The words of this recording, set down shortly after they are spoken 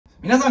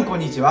皆さんこん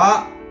にち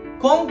は。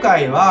今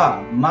回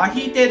は麻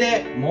痺手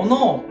で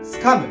物を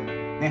掴む、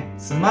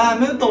つま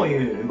むと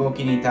いう動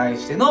きに対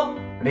しての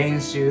練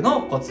習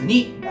のコツ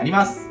になり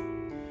ます。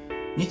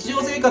日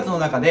常生活の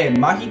中で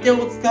麻痺手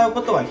を使う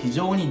ことは非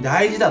常に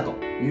大事だと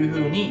いう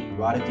ふうに言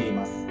われてい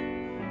ます。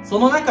そ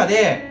の中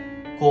で、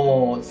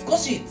少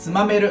しつ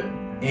まめる、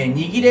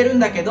握れるん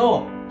だけ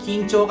ど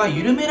緊張が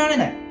緩められ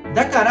ない。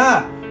だか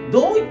ら、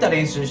どういった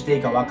練習してい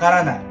いかわか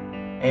らない、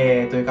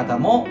という方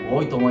も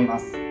多いと思いま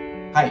す。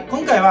はい。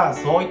今回は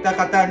そういった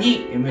方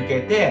に向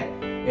けて、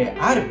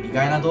ある意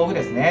外な道具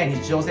ですね。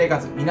日常生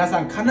活、皆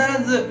さん必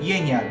ず家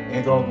にあ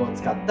る道具を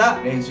使っ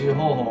た練習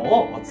方法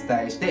をお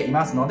伝えしてい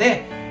ますの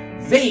で、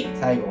ぜひ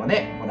最後ま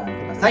でご覧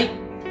ください。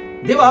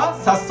では、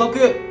早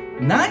速、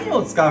何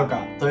を使うか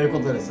というこ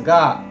とです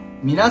が、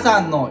皆さ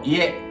んの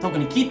家、特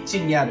にキッ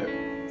チンにあ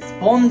るス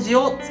ポンジ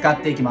を使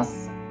っていきま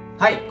す。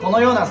はい。この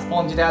ようなス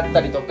ポンジであっ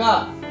たりと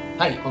か、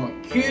はい。この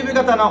キューブ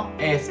型の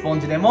スポン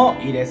ジでも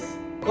いいで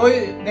す。こう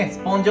いうね、ス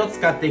ポンジを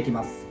使っていき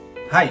ます。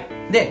はい。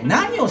で、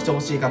何をしてほ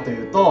しいかと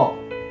いうと、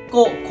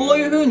こう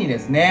いう風にで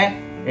すね、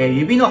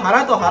指の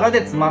腹と腹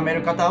でつまめ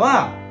る方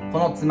は、こ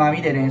のつま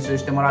みで練習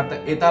してもら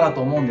えたら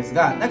と思うんです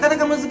が、なかな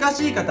か難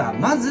しい方は、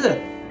ま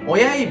ず、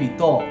親指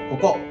と、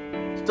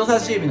人差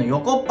し指の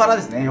横っ腹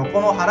ですね、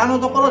横の腹の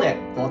ところで、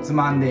つ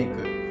まんでい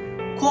く。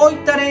こう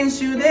いった練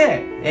習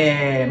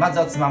で、まず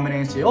はつまむ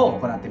練習を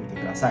行ってみ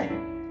てください。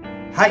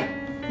はい。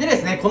でで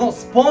すね、この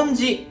スポン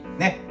ジ、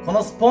こ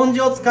のスポン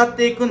ジを使っ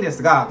ていくんで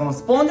すが、この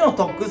スポンジの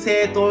特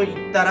性と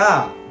いった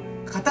ら、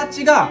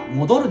形が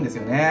戻るんです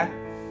よね。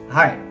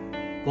はい。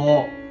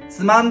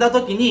つまんだ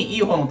時に、い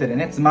い方の手で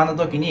ね、つまんだ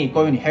時に、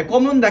こういう風に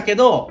凹むんだけ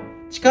ど、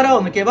力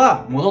を抜け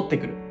ば戻って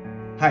くる。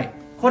はい。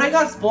これ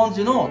がスポン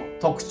ジの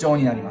特徴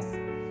になります。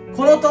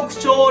この特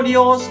徴を利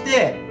用し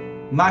て、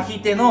麻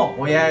痺手の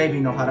親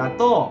指の腹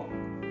と、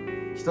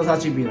人差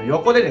し指の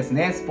横でです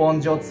ね、スポ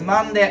ンジをつ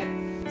まんで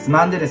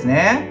です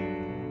ね、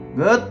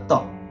ぐっ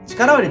と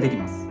力を入れていき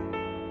ます。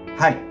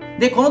はい。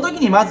で、この時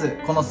にまず、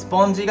このス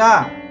ポンジ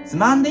がつ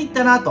まんでいっ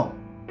たなと、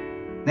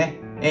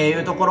い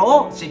うとこ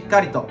ろをしっか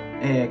りと、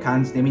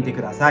感じてみて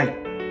ください。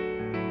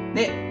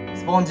で、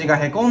スポンジが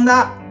凹ん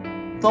だ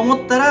と思っ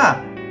た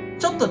ら、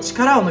ちょっと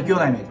力を抜くよう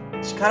なイメ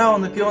ージ。力を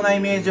抜くようなイ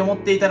メージを持っ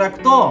ていただく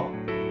と、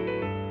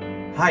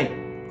はい。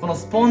この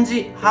スポン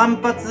ジ、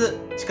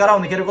力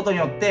を抜けることに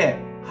よって、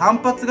反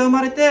発が生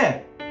まれ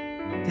て、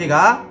手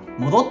が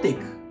戻ってい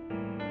く。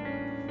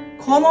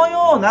この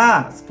よう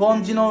なスポ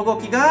ンジの動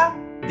きが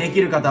でき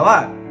る方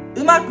は、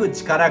うまく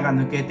力が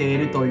抜けてい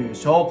るという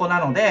証拠な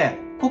ので、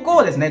ここ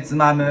をですね、つ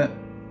まむ、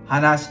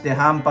離して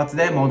反発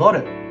で戻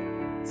る。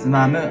つ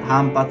まむ、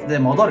反発で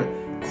戻る。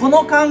こ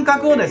の感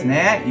覚をです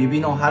ね、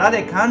指の腹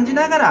で感じ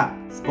ながら、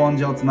スポン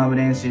ジをつまむ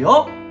練習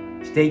を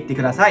していって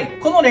ください。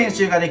この練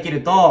習ができる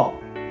と、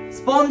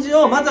スポンジ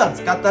をまずは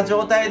使った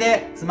状態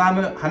でつま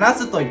む、離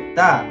すといっ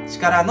た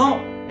力の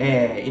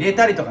入れ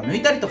たりとか抜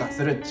いたりとか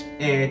する、っ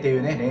てい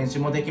うね、練習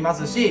もできま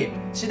すし、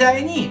次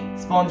第に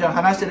スポンジを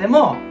離してで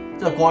も、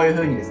ちょっとこういう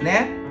風にです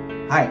ね、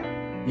はい、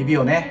指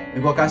をね、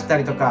動かした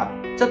りとか、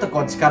ちょっと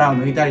力を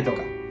抜いたりと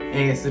か、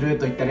する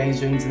といった練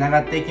習につな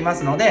がっていきま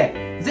すの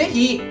で、ぜ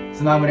ひ、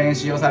つまむ練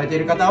習をされてい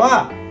る方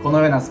は、こ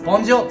のようなスポ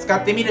ンジを使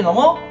ってみるの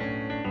も、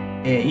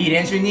いい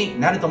練習に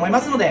なると思いま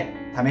すので、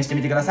試して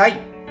みてください。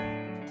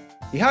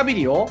リハビ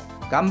リを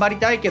頑張り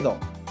たいけど、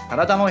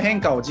体の変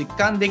化を実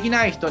感でき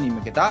ない人に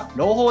向けた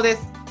朗報で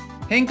す。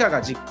変化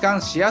が実感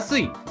しやす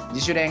い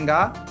自主練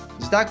が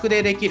自宅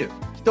でできる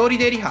一人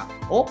でリハ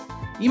を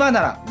今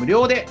なら無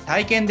料で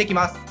体験でき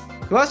ます。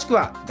詳しく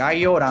は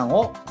概要欄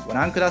をご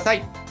覧くださ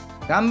い。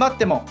頑張っ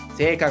ても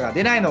成果が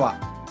出ないのは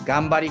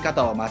頑張り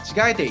方を間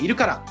違えている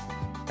から。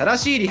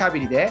正しいリハビ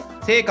リで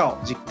成果を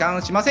実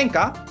感しません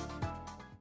か？